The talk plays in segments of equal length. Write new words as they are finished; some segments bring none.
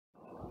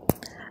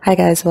Hi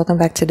guys, welcome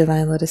back to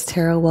Divine Lotus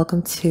Tarot.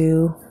 Welcome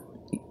to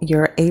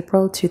your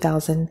April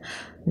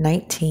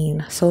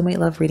 2019 Soulmate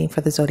Love reading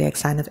for the zodiac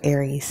sign of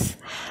Aries.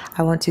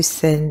 I want to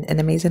send an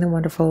amazing and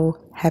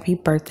wonderful happy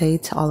birthday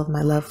to all of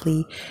my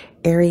lovely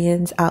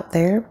Arians out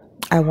there.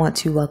 I want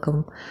to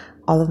welcome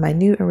all of my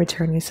new and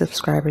returning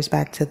subscribers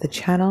back to the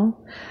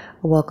channel.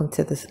 Welcome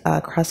to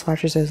the cross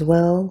watchers as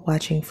well,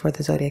 watching for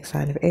the zodiac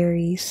sign of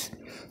Aries,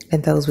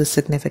 and those with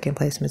significant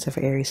placements of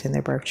Aries in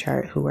their birth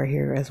chart who are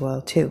here as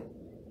well too.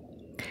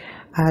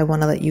 I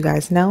want to let you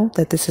guys know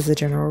that this is a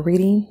general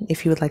reading.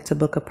 If you would like to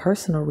book a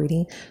personal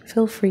reading,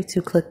 feel free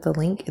to click the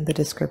link in the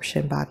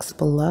description box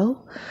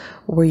below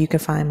where you can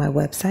find my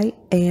website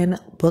and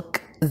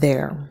book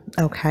there.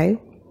 Okay.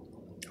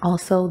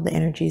 Also, the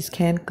energies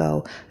can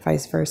go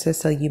vice versa.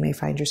 So you may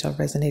find yourself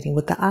resonating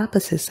with the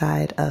opposite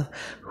side of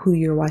who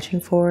you're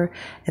watching for,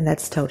 and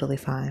that's totally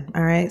fine.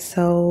 All right.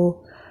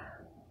 So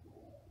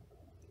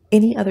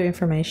any other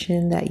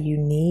information that you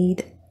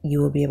need, you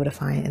will be able to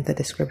find in the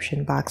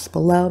description box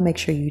below. Make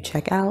sure you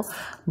check out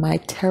my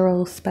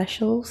tarot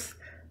specials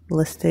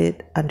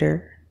listed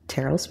under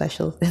tarot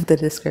specials in the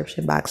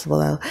description box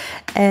below.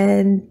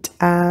 And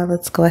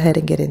let's go ahead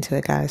and get into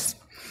it, guys.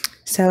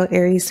 So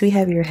Aries, we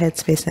have your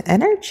headspace and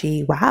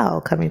energy.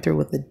 Wow, coming through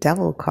with the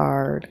devil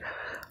card.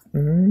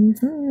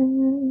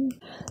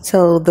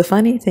 So the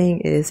funny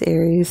thing is,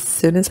 Aries, as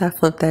soon as I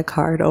flipped that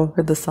card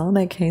over, the song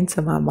that came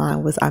to my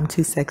mind was I'm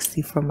Too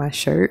Sexy for My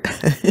Shirt.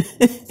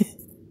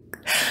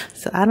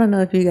 So I don't know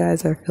if you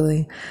guys are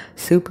feeling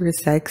super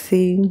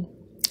sexy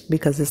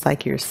because it's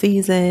like your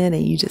season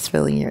and you just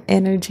feeling your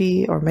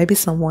energy, or maybe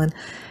someone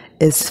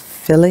is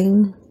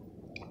feeling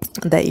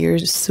that you're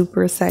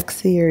super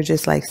sexy or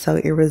just like so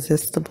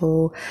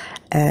irresistible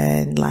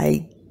and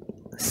like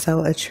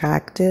so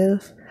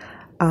attractive.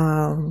 But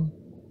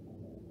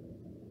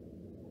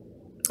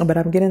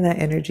I'm getting that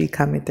energy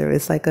coming through.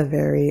 It's like a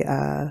very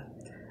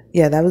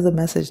yeah, that was a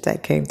message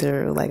that came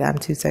through, like I'm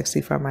too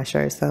sexy for my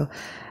shirt. So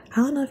I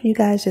don't know if you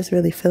guys just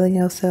really feeling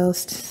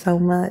yourselves so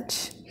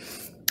much.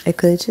 It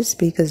could just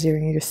be because you're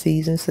in your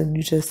season, so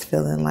you're just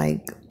feeling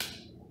like,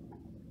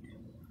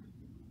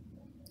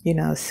 you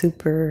know,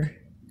 super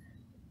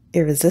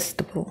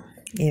irresistible,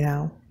 you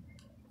know,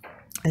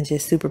 and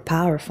just super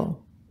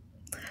powerful.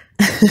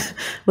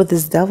 With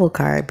this devil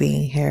card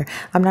being here,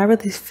 I'm not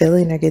really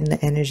feeling or getting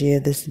the energy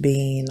of this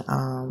being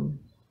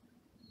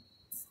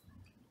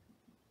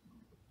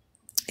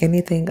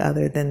anything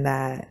other than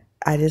that.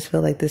 I just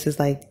feel like this is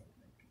like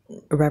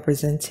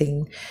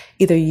representing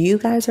either you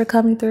guys are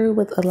coming through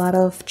with a lot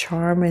of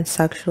charm and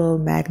sexual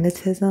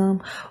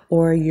magnetism,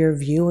 or you're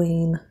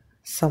viewing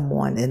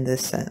someone in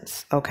this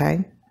sense.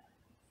 Okay.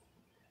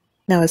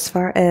 Now, as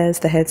far as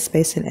the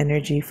headspace and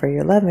energy for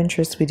your love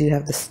interest, we do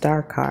have the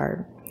Star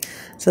card.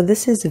 So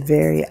this is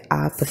very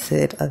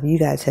opposite of you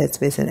guys'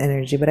 headspace and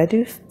energy, but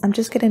I'm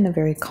just getting a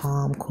very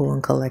calm, cool,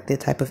 and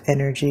collected type of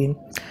energy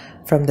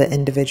from the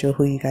individual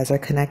who you guys are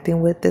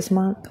connecting with this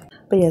month.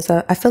 But yeah,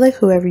 so I feel like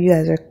whoever you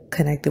guys are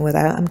connecting with,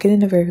 I'm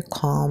getting a very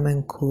calm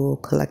and cool,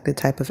 collected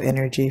type of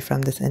energy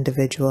from this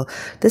individual.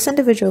 This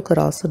individual could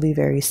also be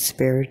very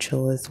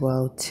spiritual as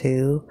well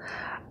too.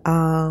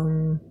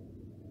 I'm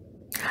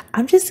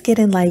just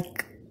getting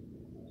like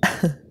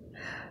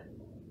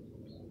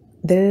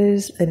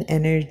there's an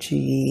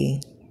energy,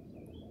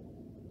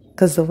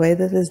 because the way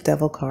that this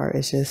devil card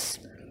is just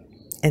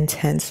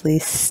intensely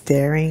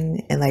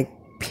staring and like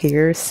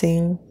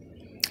piercing,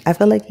 I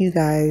feel like you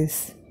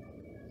guys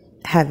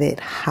have it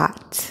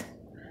hot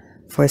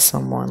for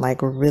someone,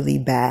 like really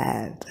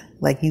bad.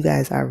 Like you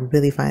guys are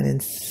really finding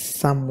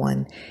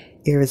someone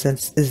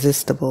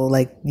irresistible.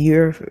 Like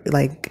you're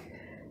like,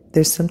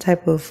 there's some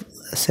type of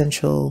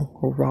essential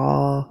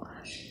raw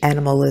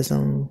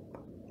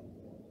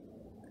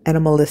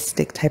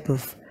animalistic type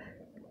of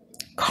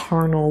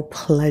carnal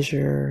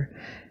pleasure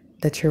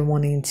that you're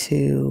wanting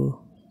to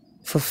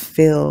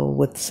fulfill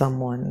with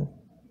someone.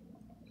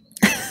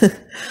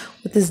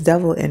 With this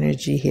devil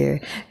energy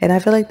here. And I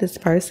feel like this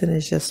person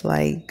is just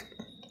like,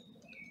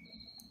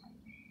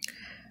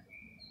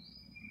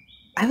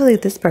 I feel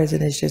like this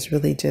person is just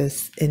really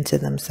just into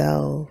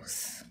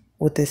themselves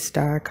with this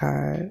Star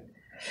card.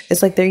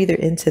 It's like they're either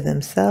into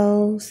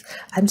themselves.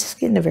 I'm just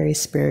getting a very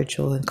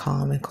spiritual and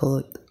calm and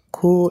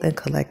cool and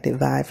collected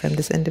vibe from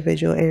this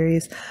individual,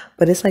 Aries.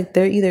 But it's like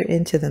they're either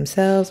into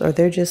themselves or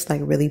they're just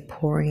like really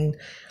pouring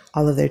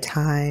all of their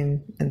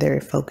time and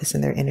their focus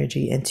and their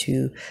energy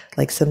into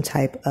like some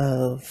type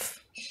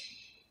of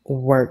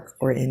work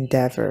or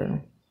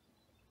endeavor.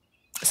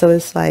 So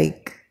it's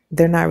like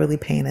they're not really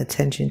paying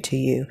attention to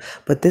you,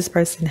 but this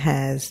person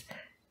has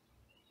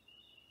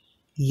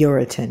your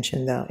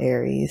attention though,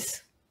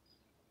 Aries.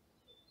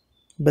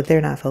 But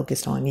they're not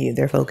focused on you.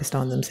 They're focused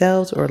on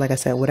themselves, or like I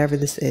said, whatever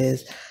this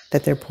is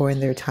that they're pouring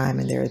their time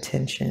and their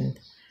attention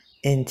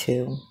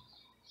into.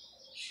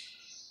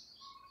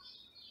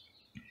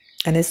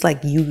 And it's like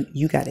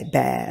you got it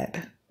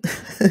bad.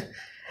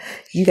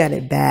 You got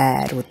it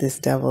bad with this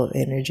devil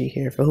energy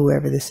here for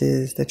whoever this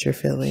is that you're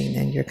feeling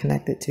and you're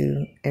connected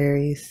to,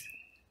 Aries.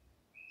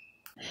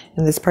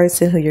 And this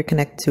person who you're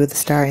connected to with the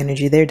star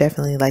energy, they're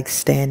definitely like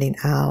standing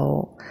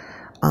out.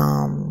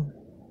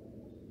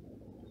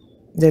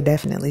 They're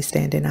definitely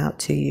standing out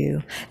to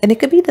you. And it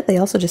could be that they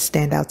also just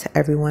stand out to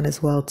everyone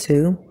as well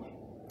too.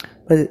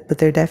 But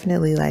they're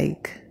definitely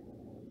like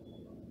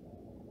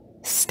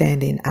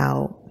standing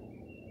out.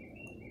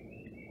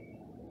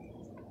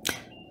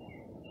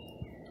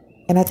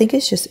 And I think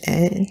it's just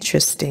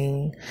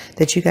interesting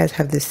that you guys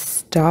have this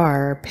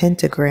star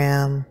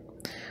pentagram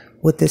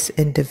with this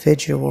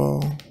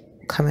individual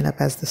coming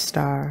up as the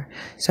star.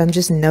 So I'm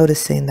just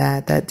noticing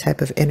that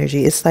type of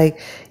energy. It's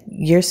like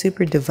you're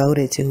super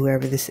devoted to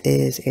whoever this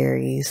is,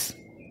 Aries.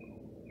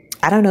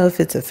 I don't know if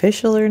it's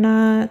official or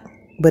not,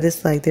 but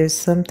it's like there's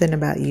something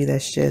about you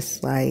that's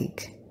just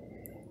like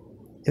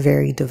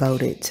very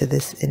devoted to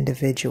this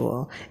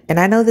individual. And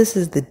I know this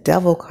is the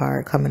devil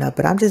card coming up,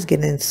 but I'm just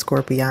getting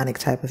scorpionic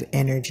type of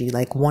energy,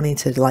 like wanting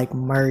to like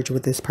merge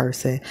with this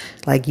person.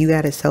 Like you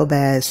got it so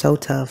bad, so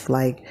tough.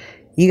 Like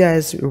you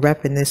guys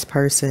repping this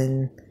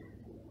person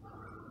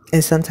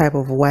in some type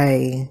of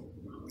way.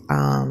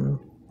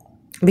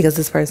 Because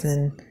this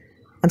person,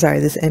 I'm sorry,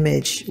 this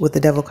image with the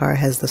devil card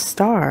has the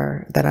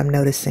star that I'm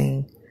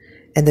noticing.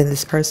 And then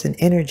this person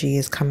energy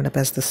is coming up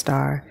as the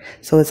star.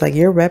 So it's like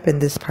you're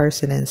repping this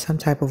person in some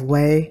type of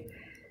way.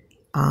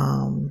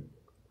 But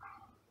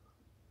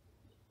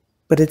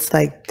it's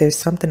like there's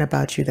something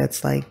about you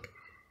that's like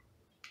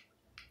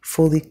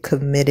fully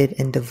committed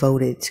and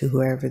devoted to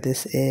whoever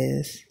this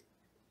is.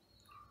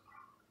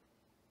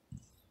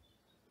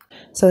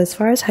 So as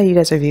far as how you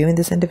guys are viewing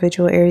this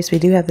individual, Aries, we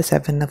do have the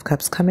Seven of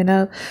Cups coming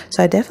up.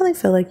 So I definitely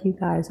feel like you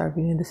guys are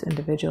viewing this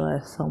individual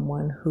as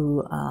someone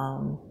who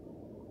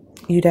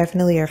you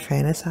definitely are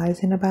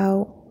fantasizing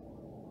about.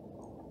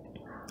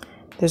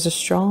 There's a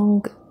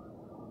strong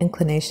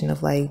inclination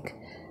of like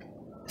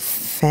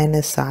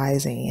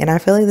fantasizing. And I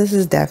feel like this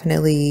is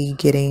definitely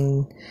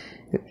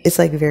it's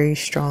like very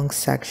strong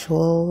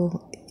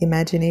sexual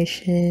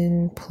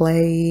imagination,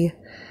 play,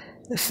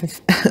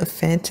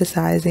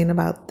 fantasizing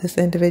about this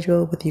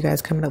individual with you guys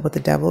coming up with the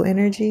devil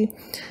energy.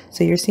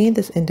 So you're seeing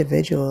this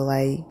individual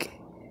like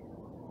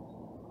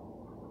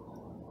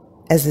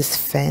as this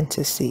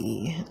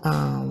fantasy.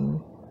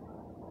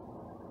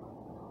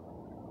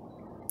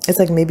 It's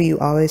like maybe you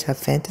always have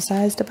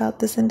fantasized about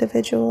this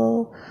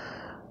individual.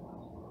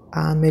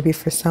 Maybe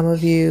for some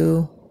of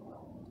you,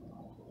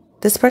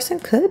 this person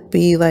could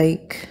be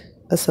like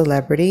a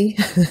celebrity.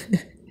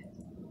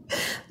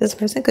 This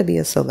person could be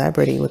a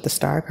celebrity with the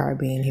star card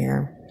being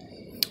here.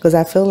 Because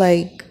I feel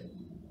like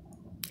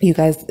you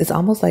guys, it's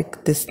almost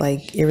like this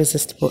like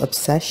irresistible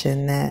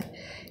obsession that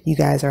you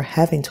guys are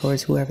having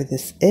towards whoever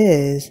this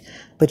is,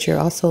 but you're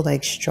also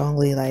like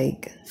strongly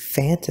like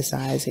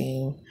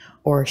fantasizing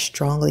or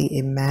strongly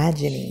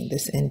imagining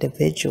this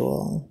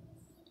individual.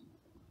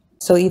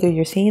 So either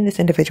you're seeing this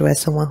individual as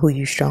someone who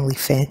you strongly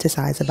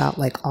fantasize about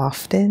like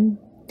often,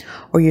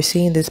 or you're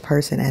seeing this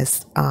person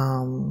as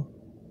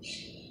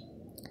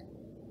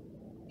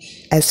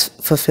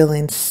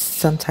fulfilling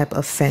some type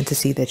of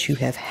fantasy that you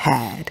have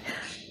had,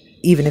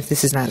 even if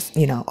this is not,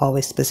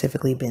 always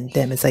specifically been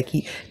them. It's like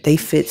they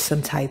fit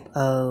some type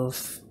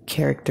of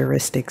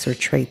characteristics or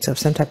traits of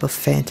some type of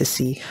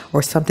fantasy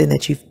or something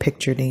that you've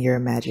pictured in your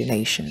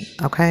imagination.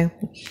 Okay.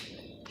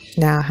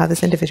 Now, how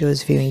this individual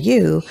is viewing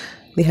you,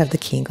 we have the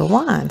King of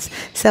Wands.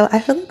 So I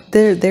feel like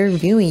they're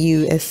viewing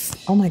you as,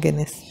 oh my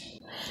goodness.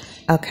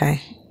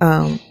 Okay.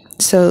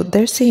 So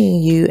they're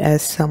seeing you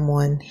as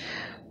someone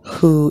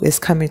who is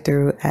coming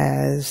through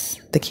as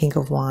the King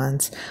of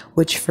Wands,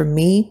 which for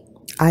me,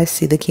 I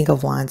see the King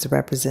of Wands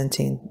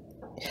representing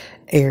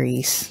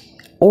Aries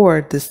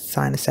or the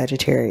sign of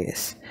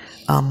Sagittarius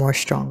more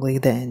strongly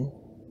than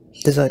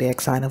the zodiac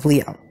sign of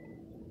Leo.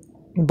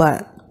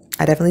 But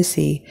I definitely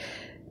see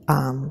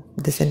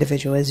this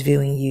individual is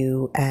viewing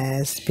you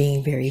as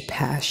being very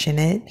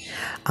passionate,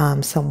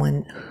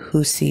 someone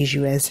who sees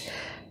you as,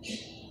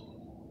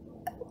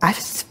 I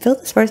feel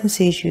this person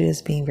sees you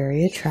as being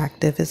very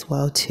attractive as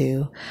well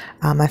too.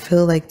 I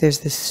feel like there's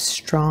this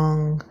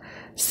strong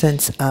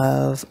sense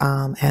of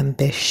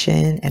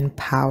ambition and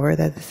power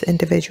that this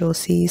individual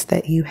sees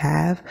that you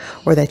have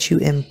or that you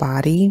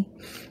embody.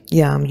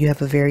 You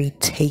have a very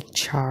take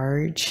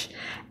charge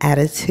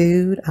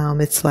attitude.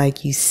 It's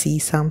like you see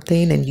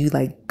something and you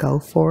like go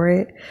for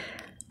it.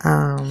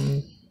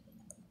 And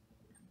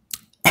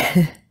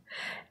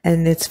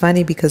it's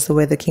funny because the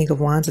way the King of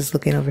Wands is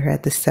looking over here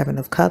at the Seven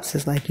of Cups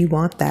is like, you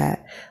want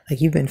that.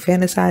 Like you've been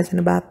fantasizing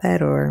about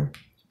that, or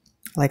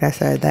like I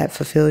said, that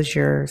fulfills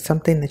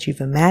something that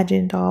you've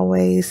imagined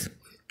always.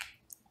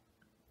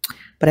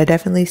 But I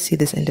definitely see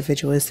this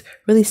individual as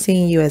really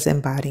seeing you as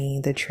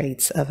embodying the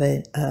traits of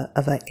an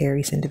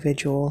Aries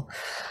individual.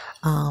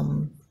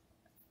 And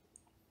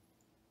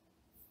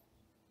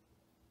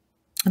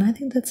I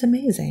think that's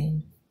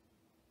amazing.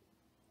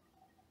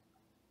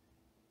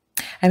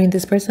 I mean,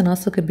 this person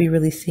also could be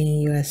really seeing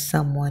you as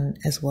someone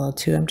as well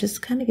too. I'm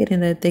just kind of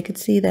getting that they could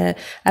see that.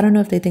 I don't know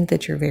if they think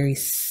that you're very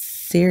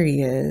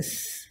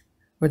serious,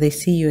 or they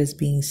see you as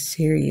being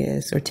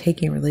serious or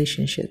taking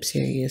relationships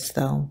serious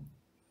though.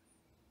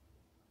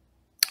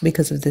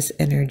 because of this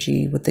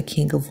energy with the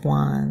King of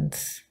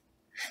Wands,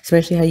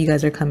 especially how you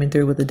guys are coming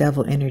through with the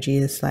Devil energy.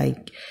 It's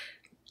like,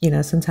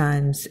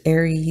 sometimes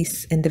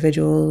Aries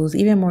individuals,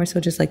 even more so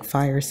just like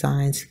fire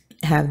signs,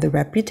 have the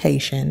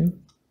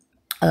reputation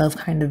of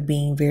kind of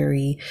being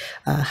very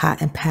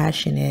hot and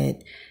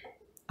passionate,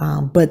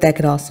 but that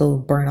could also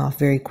burn off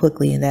very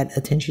quickly, and that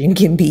attention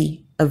can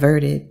be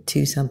averted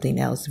to something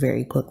else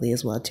very quickly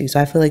as well too. So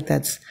I feel like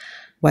that's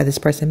why this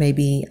person may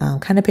be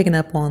kind of picking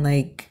up on,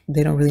 like,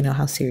 they don't really know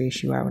how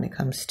serious you are when it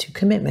comes to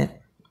commitment.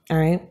 All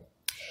right.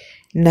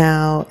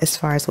 Now, as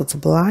far as what's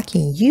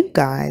blocking you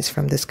guys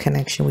from this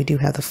connection, we do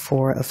have the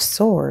Four of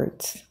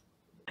Swords.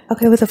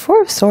 Okay, with the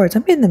Four of Swords,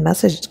 I'm getting the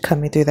message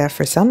coming through that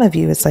for some of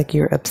you, it's like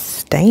you're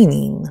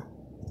abstaining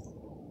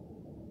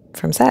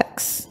from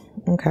sex.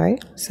 Okay,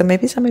 so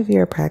maybe some of you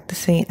are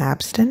practicing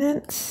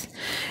abstinence,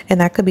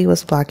 and that could be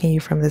what's blocking you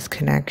from this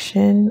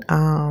connection.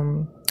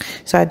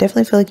 So I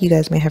definitely feel like you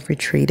guys may have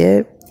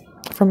retreated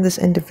from this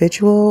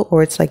individual,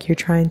 or it's like you're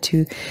trying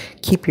to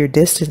keep your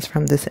distance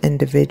from this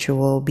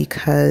individual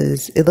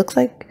because it looks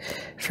like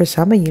for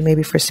some of you,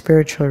 maybe for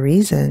spiritual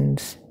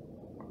reasons,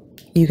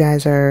 you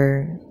guys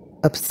are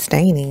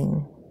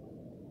abstaining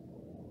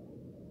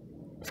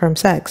from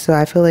sex. So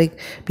I feel like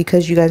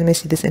because you guys may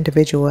see this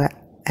individual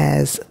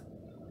as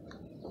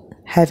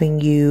having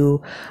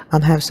you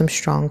have some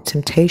strong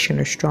temptation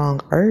or strong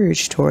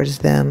urge towards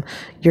them,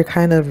 you're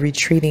kind of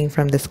retreating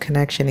from this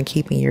connection and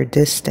keeping your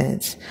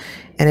distance.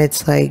 And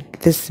it's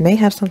like this may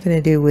have something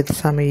to do with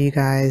some of you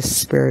guys'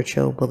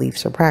 spiritual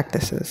beliefs or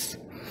practices.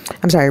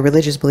 I'm sorry,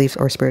 religious beliefs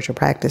or spiritual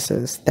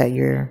practices that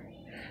you're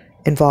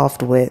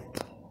involved with.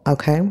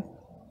 Okay.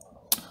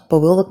 But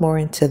we'll look more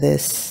into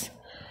this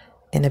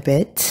in a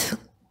bit.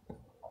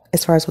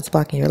 As far as what's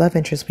blocking your love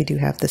interest, we do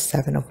have the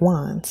Seven of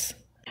Wands.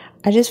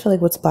 I just feel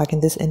like what's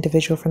blocking this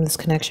individual from this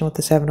connection with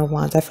the Seven of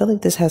Wands, I feel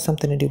like this has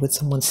something to do with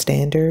someone's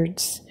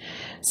standards.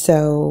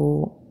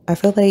 So I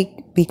feel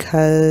like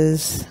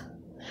because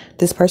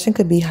this person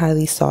could be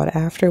highly sought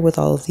after with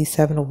all of these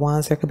Seven of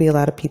Wands, there could be a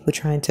lot of people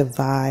trying to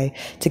vie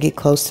to get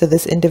close to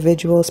this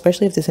individual,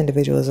 especially if this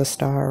individual is a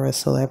star or a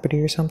celebrity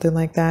or something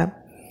like that.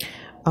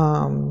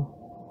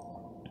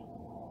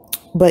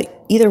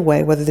 But either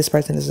way, whether this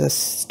person is a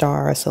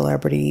star, a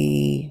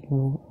celebrity,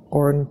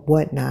 or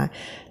whatnot,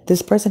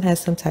 this person has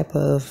some type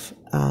of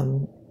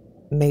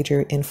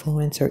major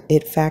influence or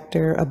it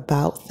factor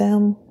about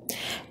them.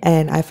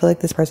 And I feel like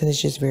this person is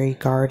just very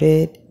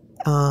guarded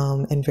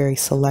and very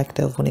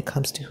selective when it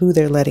comes to who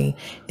they're letting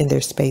in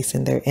their space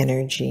and their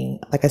energy.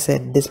 Like I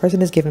said, this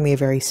person is giving me a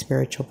very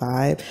spiritual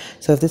vibe.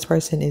 So if this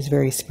person is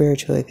very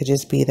spiritual, it could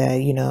just be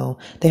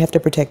that, they have to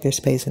protect their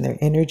space and their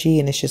energy.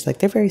 And it's just like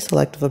they're very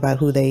selective about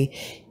who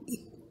they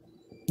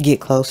get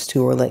close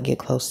to or let get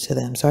close to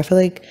them. So I feel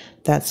like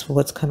that's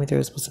what's coming through,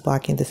 is what's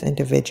blocking this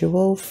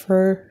individual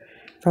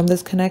from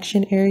this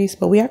connection, Aries.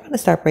 But we are going to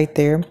stop right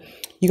there.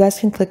 You guys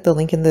can click the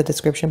link in the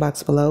description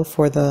box below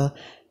for the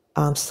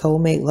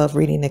Soulmate Love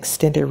reading,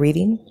 extended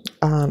reading,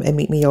 and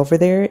meet me over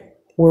there,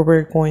 where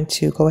we're going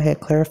to go ahead,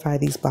 clarify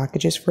these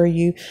blockages for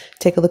you.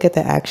 Take a look at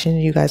the action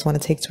you guys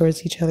want to take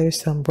towards each other,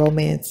 some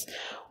romance,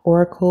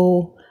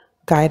 oracle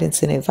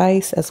guidance and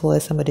advice, as well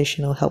as some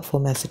additional helpful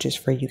messages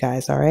for you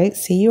guys. All right,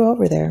 see you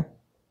over there.